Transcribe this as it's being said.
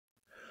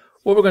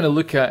What we're going to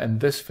look at in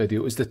this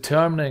video is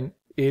determining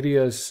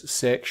areas,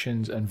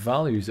 sections and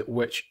values at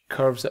which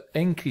curves are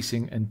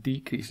increasing and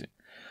decreasing.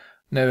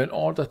 Now, in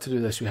order to do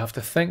this, we have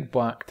to think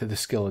back to the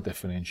skill of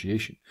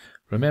differentiation.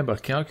 Remember,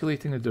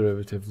 calculating the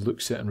derivative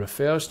looks at and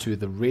refers to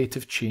the rate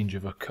of change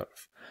of a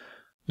curve.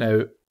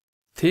 Now,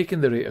 taking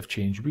the rate of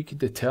change, we can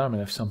determine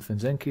if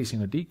something's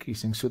increasing or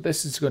decreasing, so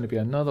this is going to be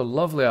another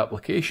lovely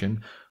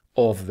application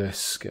of this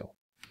skill.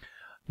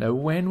 Now,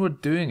 when we're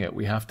doing it,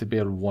 we have to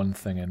bear one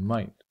thing in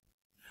mind.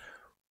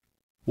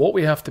 What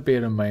we have to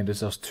bear in mind is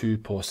there's two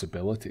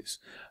possibilities.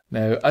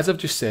 Now, as I've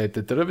just said,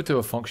 the derivative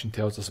of a function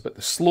tells us about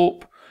the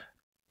slope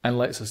and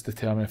lets us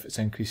determine if it's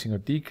increasing or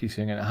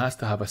decreasing, and it has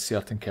to have a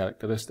certain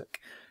characteristic.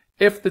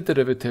 If the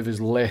derivative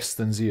is less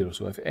than 0,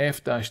 so if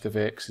f dash of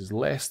x is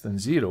less than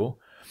 0,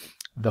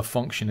 the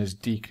function is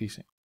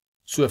decreasing.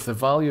 So if the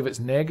value of it's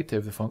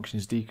negative, the function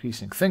is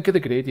decreasing. Think of the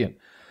gradient.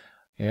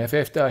 If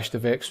f dash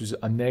of x was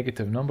a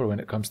negative number when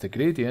it comes to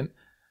gradient,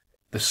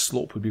 the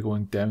slope would be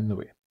going down the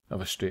way of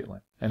a straight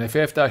line. And if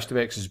f dash of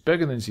x is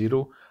bigger than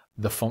 0,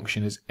 the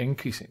function is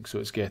increasing, so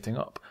it's getting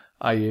up,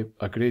 i.e.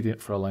 a gradient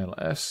for a line like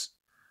this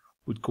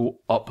would go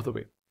up the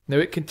way. Now,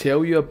 it can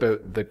tell you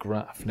about the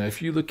graph. Now,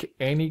 if you look at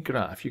any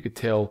graph, you could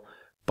tell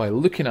by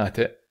looking at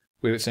it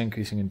where it's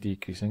increasing and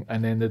decreasing,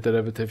 and then the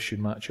derivative should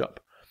match up.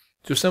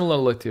 So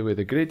similarly with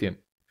the gradient,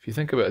 if you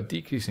think about a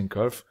decreasing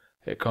curve,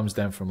 it comes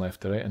down from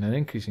left to right, and an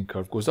increasing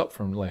curve goes up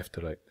from left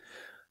to right.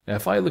 Now,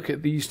 if I look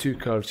at these two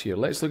curves here,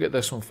 let's look at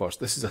this one first.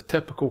 This is a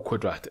typical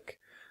quadratic.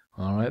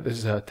 Alright, this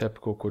is how a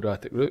typical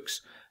quadratic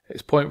looks.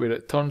 Its point where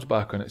it turns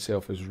back on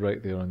itself is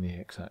right there on the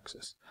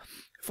x-axis.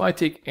 If I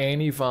take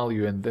any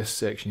value in this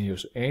section here,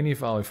 so any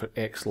value for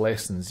x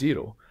less than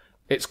 0,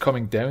 it's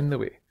coming down the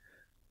way.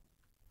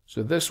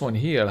 So this one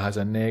here has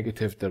a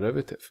negative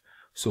derivative.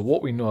 So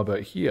what we know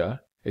about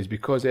here is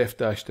because f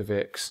dash of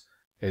x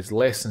is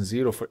less than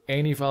 0 for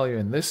any value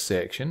in this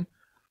section,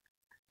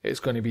 it's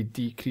going to be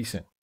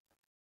decreasing.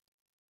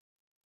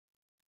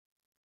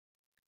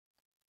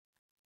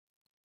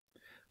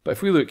 But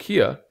if we look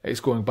here, it's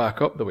going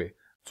back up the way.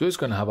 So it's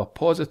going to have a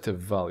positive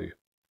value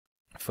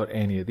for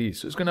any of these.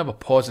 So it's going to have a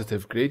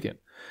positive gradient.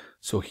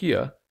 So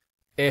here,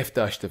 f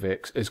dash of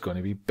x is going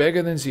to be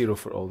bigger than 0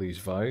 for all these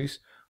values.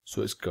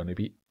 So it's going to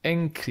be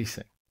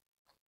increasing.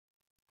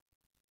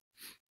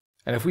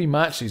 And if we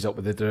match these up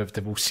with the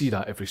derivative, we'll see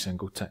that every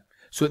single time.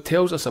 So it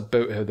tells us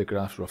about how the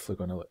graph's roughly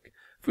going to look.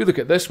 If we look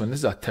at this one, this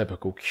is a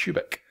typical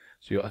cubic.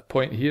 So you've got a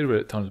point here where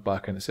it turns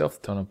back on itself,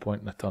 a turning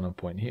point, and a turning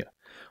point here.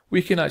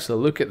 We can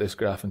actually look at this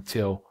graph and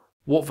tell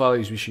what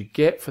values we should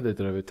get for the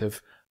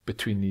derivative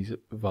between these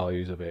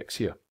values of x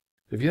here.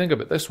 If you think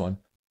about this one,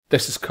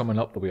 this is coming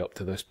up the way up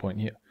to this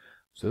point here.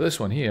 So this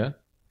one here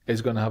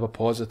is going to have a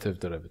positive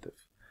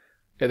derivative.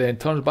 It then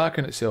turns back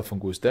on itself and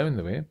goes down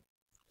the way.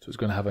 So it's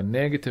going to have a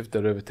negative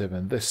derivative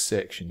in this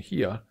section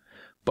here,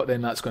 but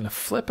then that's going to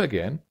flip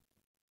again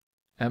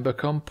and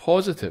become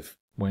positive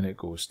when it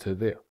goes to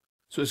there.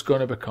 So it's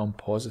going to become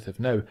positive.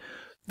 Now,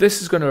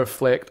 this is going to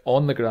reflect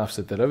on the graphs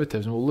of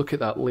derivatives, and we'll look at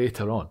that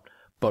later on.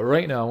 But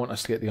right now I want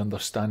us to get the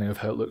understanding of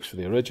how it looks for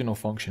the original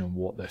function and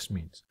what this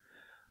means.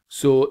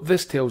 So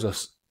this tells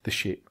us the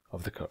shape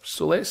of the curve.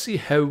 So let's see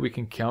how we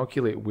can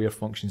calculate where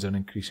functions are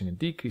increasing and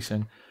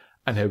decreasing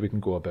and how we can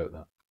go about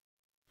that.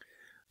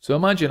 So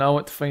imagine I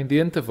want to find the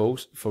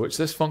intervals for which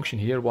this function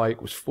here, y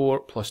equals 4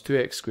 plus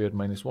 2x squared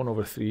minus 1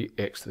 over 3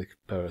 x to the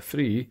power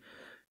 3,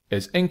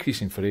 is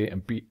increasing for a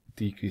and b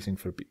decreasing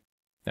for b.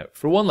 Now,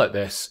 for one like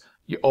this,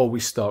 you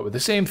always start with the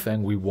same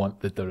thing. We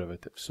want the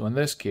derivative. So in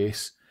this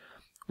case,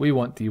 we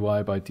want dy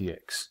by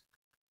dx.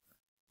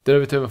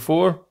 Derivative of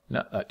 4,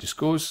 no, that just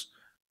goes.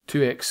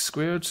 2x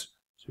squared,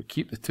 so we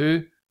keep the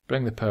 2,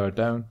 bring the power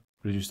down,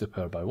 reduce the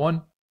power by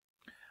 1.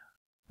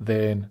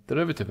 Then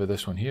derivative of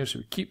this one here, so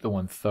we keep the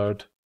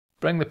 1/3,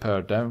 bring the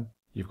power down,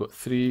 you've got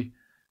 3,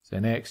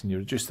 then x, and you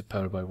reduce the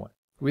power by 1.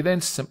 We then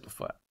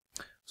simplify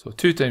it. So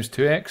 2 times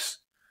 2x,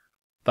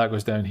 that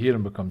goes down here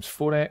and becomes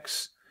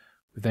 4x.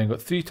 We've then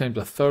got 3 times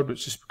 1/3,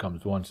 which just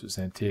becomes 1, so it's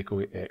then take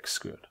away x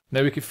squared.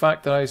 Now we can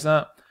factorise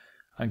that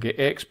and get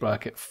x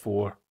bracket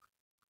 4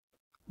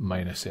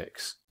 minus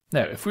x.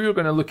 Now, if we were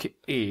going to look at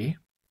a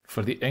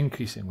for the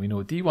increasing, we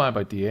know dy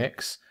by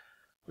dx,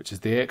 which is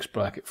the x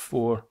bracket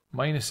 4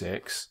 minus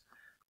x,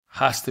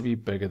 has to be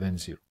bigger than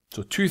 0.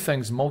 So two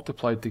things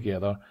multiplied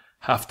together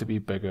have to be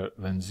bigger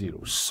than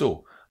 0.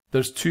 So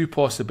there's two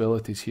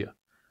possibilities here.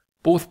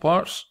 Both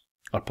parts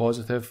are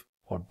positive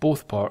or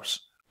both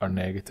parts are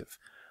negative.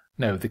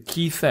 Now, the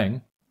key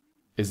thing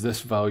is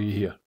this value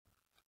here,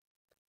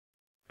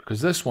 because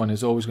this one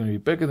is always going to be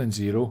bigger than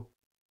 0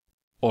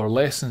 or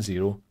less than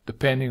 0,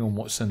 depending on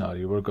what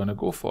scenario we're going to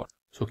go for.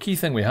 So key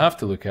thing we have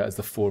to look at is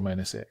the 4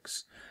 minus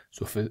x.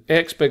 So if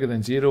x bigger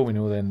than 0, we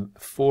know then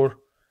 4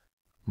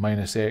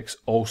 minus x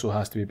also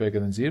has to be bigger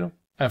than 0.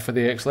 And for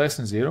the x less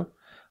than 0,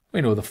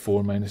 we know the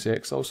 4 minus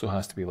x also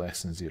has to be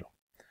less than 0.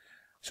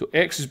 So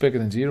x is bigger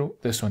than 0,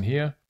 this one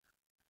here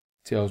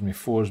tells me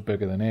 4 is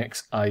bigger than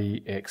x,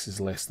 i.e. x is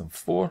less than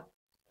 4.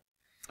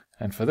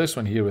 And for this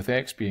one here with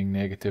x being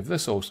negative,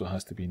 this also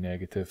has to be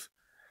negative.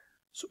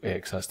 So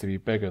x has to be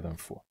bigger than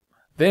 4.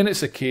 Then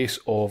it's a case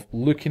of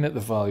looking at the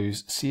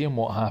values, seeing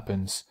what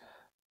happens,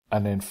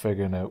 and then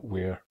figuring out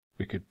where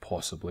we could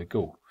possibly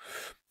go.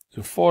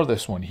 So for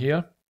this one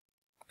here,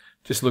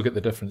 just look at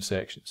the different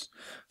sections.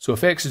 So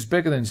if x is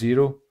bigger than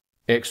 0,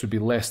 x would be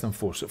less than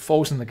 4. So it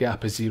falls in the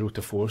gap of 0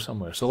 to 4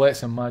 somewhere. So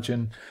let's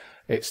imagine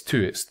it's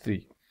 2, it's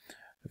 3.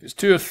 If it's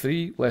 2 or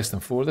 3, less than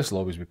 4, this will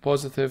always be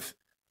positive.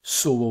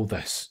 So will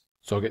this.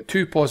 So I'll get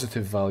two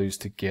positive values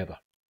together.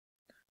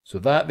 So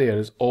that there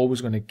is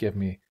always going to give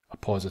me a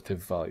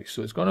positive value.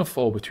 So it's going to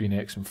fall between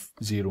x and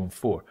 0 and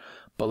 4.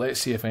 But let's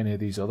see if any of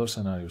these other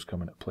scenarios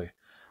come into play.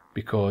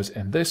 Because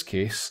in this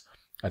case,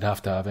 I'd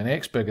have to have an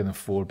x bigger than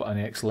 4 but an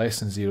x less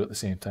than 0 at the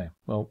same time.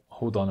 Well,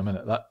 hold on a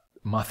minute. That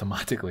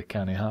mathematically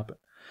can't happen.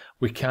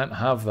 We can't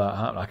have that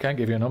happen. I can't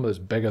give you a number that's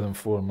bigger than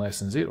 4 and less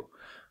than 0.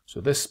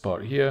 So this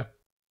part here,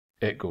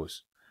 it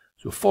goes.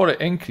 So for it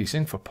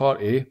increasing, for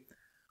part A,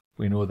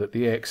 we know that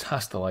the x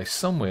has to lie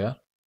somewhere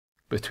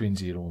between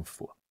 0 and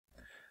 4.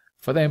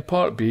 For then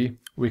part B,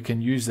 we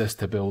can use this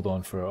to build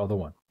on for our other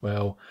one.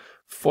 Well,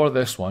 for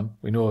this one,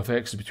 we know if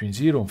x is between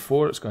 0 and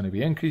 4, it's going to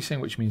be increasing,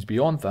 which means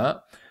beyond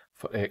that,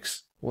 for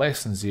x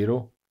less than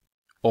 0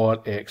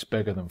 or x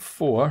bigger than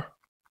 4,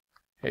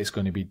 it's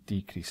going to be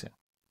decreasing.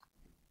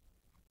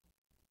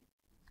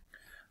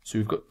 So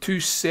we've got two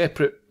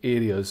separate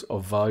areas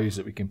of values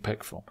that we can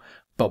pick from,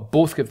 but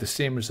both give the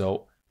same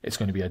result. It's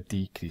going to be a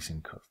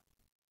decreasing curve.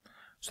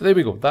 So there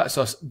we go. That's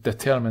us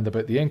determined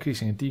about the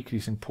increasing and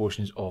decreasing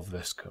portions of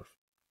this curve.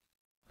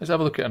 Let's have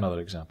a look at another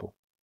example.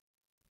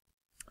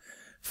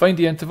 Find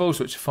the intervals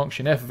which the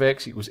function f of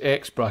x equals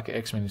x bracket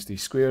x minus 3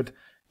 squared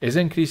is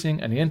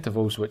increasing and the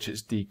intervals which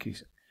it's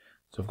decreasing.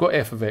 So I've got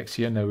f of x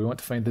here. Now we want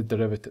to find the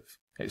derivative.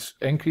 It's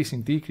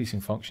increasing,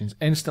 decreasing functions.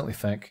 Instantly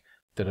think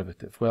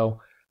derivative. Well,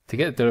 to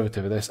get the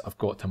derivative of this, I've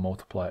got to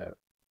multiply it out.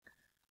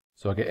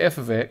 So I get f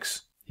of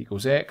x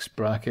equals x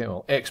bracket,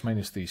 well, x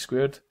minus 3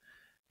 squared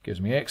gives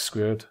me x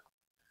squared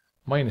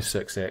minus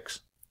 6x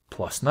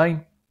plus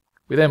 9.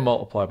 We then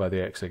multiply by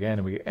the x again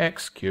and we get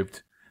x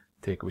cubed,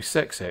 take away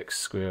 6x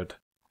squared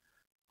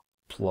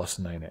plus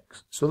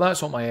 9x. So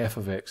that's what my f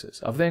of x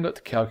is. I've then got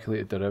to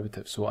calculate the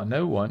derivative. So what I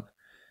now want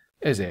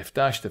is f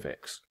dashed of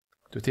x.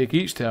 So take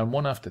each term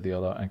one after the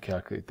other and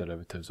calculate the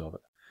derivatives of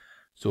it.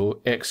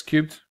 So x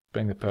cubed,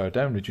 bring the power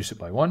down, reduce it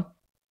by 1,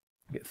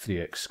 get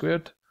 3x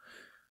squared.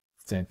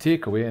 Then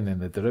take away and then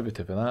the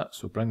derivative of that,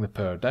 so bring the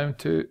power down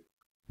to,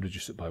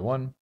 reduce it by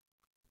 1.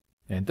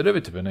 And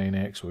derivative of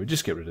 9x, well, we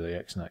just get rid of the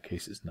x, in that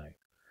case it's 9.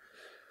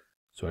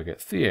 So I get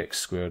 3x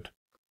squared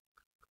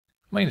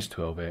minus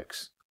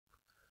 12x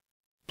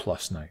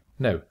plus 9.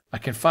 Now, I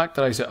can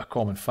factorise it a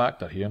common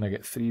factor here, and I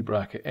get 3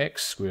 bracket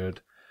x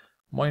squared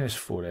minus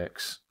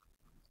 4x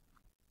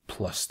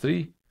plus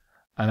 3.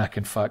 And I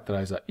can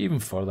factorise that even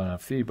further, and I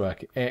have 3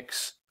 bracket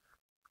x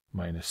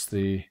minus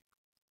 3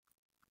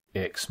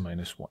 x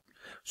minus 1.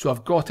 So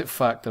I've got it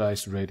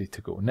factorised ready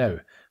to go. Now,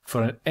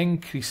 for an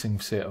increasing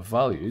set of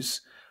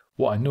values,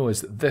 what I know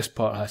is that this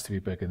part has to be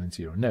bigger than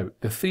 0. Now,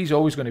 the 3 is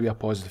always going to be a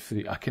positive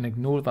 3. I can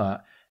ignore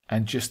that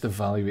and just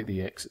evaluate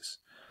the x's.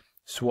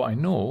 So what I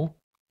know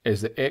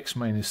is that x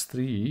minus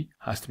 3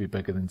 has to be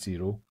bigger than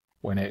 0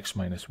 when x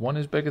minus 1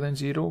 is bigger than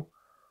 0,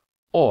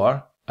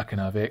 or I can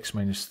have x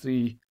minus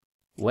 3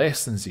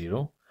 less than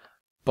 0,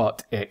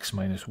 but x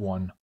minus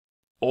 1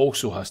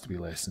 also has to be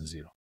less than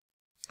 0.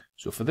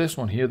 So for this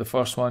one here, the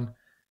first one,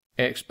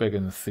 x bigger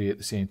than 3 at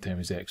the same time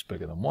as x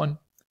bigger than 1.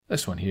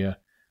 This one here,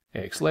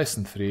 x less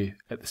than 3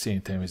 at the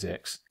same time as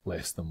x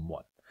less than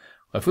 1.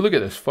 Well, if we look at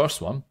this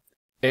first one,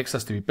 x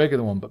has to be bigger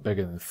than 1 but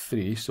bigger than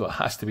 3, so it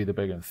has to be the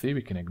bigger than 3.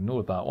 We can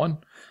ignore that one,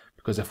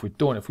 because if we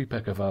don't, if we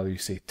pick a value,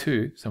 say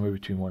 2, somewhere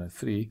between 1 and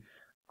 3,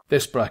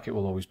 this bracket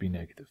will always be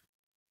negative.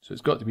 So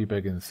it's got to be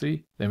bigger than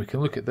 3. Then we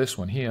can look at this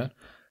one here,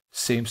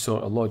 same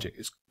sort of logic.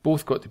 It's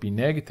both got to be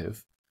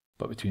negative,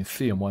 but between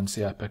 3 and 1,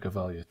 say I pick a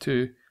value of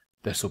 2,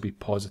 this will be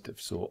positive,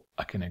 so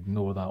I can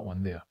ignore that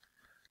one there.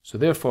 So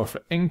therefore,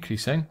 for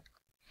increasing,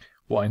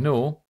 what I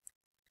know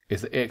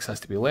is that x has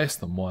to be less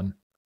than 1,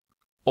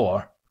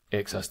 or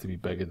x has to be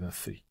bigger than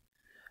 3.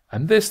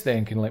 And this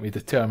then can let me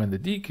determine the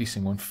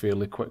decreasing one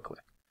fairly quickly.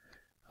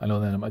 I know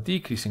then that my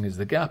decreasing is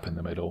the gap in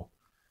the middle.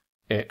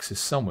 X is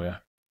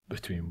somewhere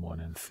between 1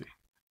 and 3.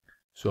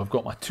 So I've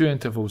got my two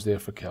intervals there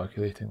for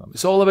calculating them.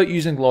 It's all about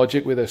using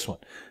logic with this one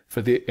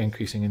for the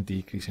increasing and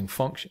decreasing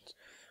functions.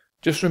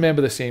 Just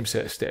remember the same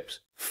set of steps.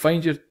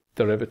 Find your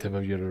derivative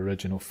of your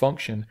original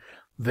function,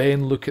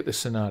 then look at the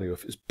scenario.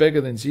 If it's bigger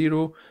than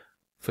 0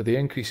 for the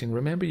increasing,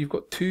 remember you've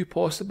got two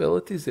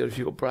possibilities there if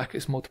you've got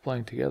brackets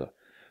multiplying together.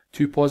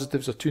 Two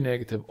positives or two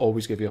negative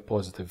always give you a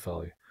positive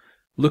value.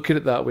 Look at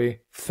it that way,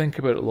 think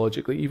about it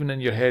logically, even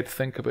in your head,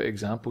 think about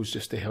examples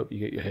just to help you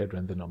get your head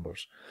around the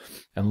numbers.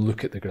 And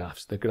look at the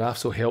graphs. The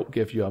graphs will help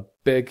give you a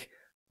big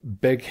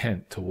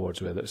hint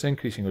towards whether it's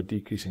increasing or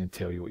decreasing and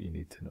tell you what you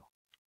need to know.